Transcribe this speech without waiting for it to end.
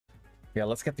Yeah,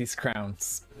 let's get these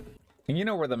crowns. And you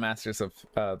know we're the masters of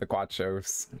the quad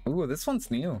shows. Ooh, this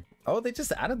one's new. Oh, they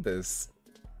just added this.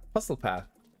 Puzzle path.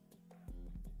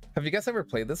 Have you guys ever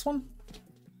played this one?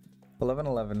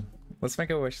 1111. Let's make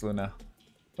a wish, Luna.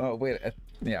 Oh, wait.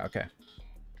 Yeah, okay.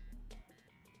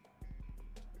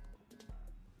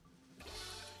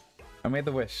 I made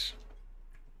the wish.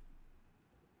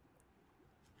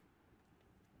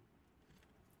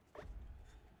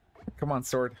 Come on,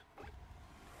 sword.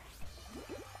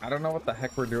 I don't know what the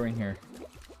heck we're doing here.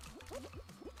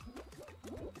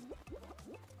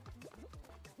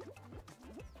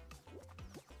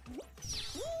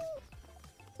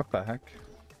 What the heck?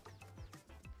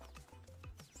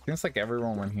 Seems like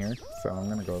everyone went here, so I'm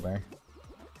gonna go there.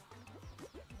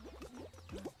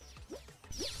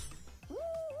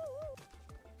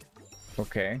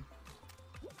 Okay.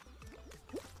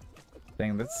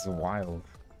 Dang, this is wild.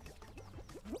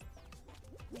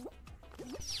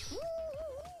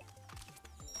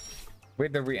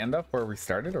 Wait, did we end up where we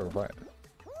started or what?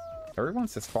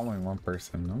 Everyone's just following one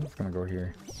person. I'm just gonna go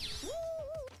here.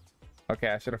 Okay,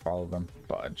 I should have followed them.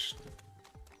 Fudge.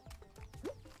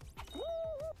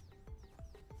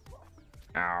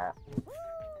 Ow.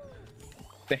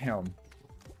 Damn.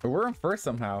 We're in first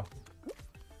somehow.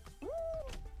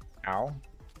 Ow.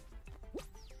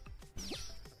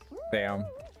 Damn.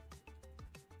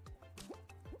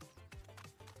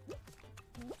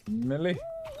 Millie.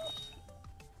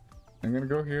 I'm gonna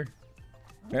go here.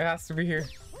 It has to be here.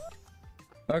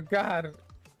 Oh god.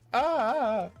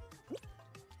 Ah!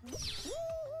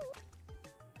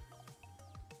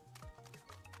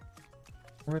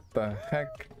 What the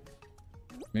heck?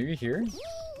 Maybe here?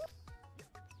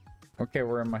 Okay,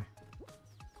 where am I?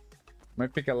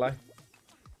 Might pick a life.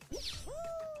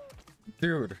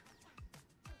 Dude.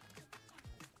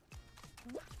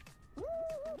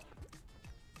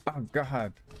 Oh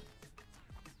god.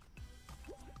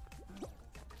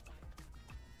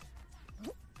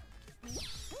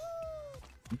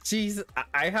 Jeez,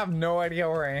 I have no idea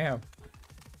where I am.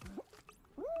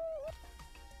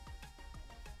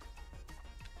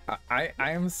 I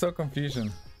am so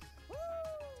confusion.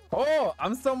 Oh,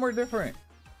 I'm somewhere different.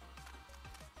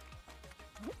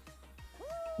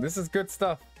 This is good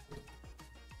stuff.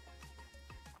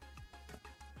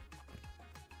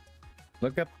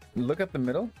 Look at the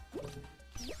middle.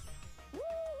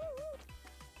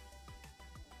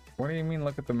 What do you mean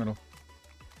look at the middle?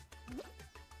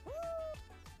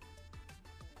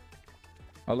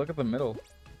 Oh, look at the middle.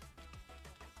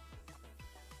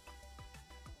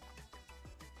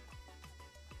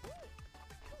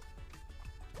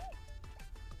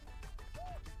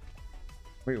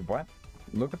 Wait, what?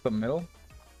 Look at the middle?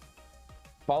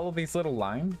 Follow these little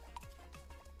lines?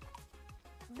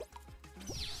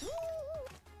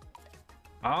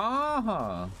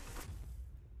 Ah.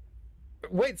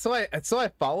 Wait, so I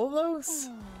follow those?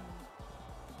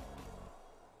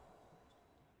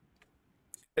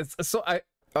 It's so I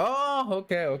oh,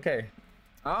 okay.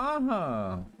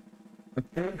 Uh-huh.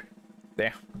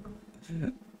 Damn.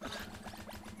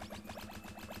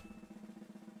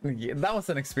 Yeah, that was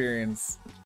an experience.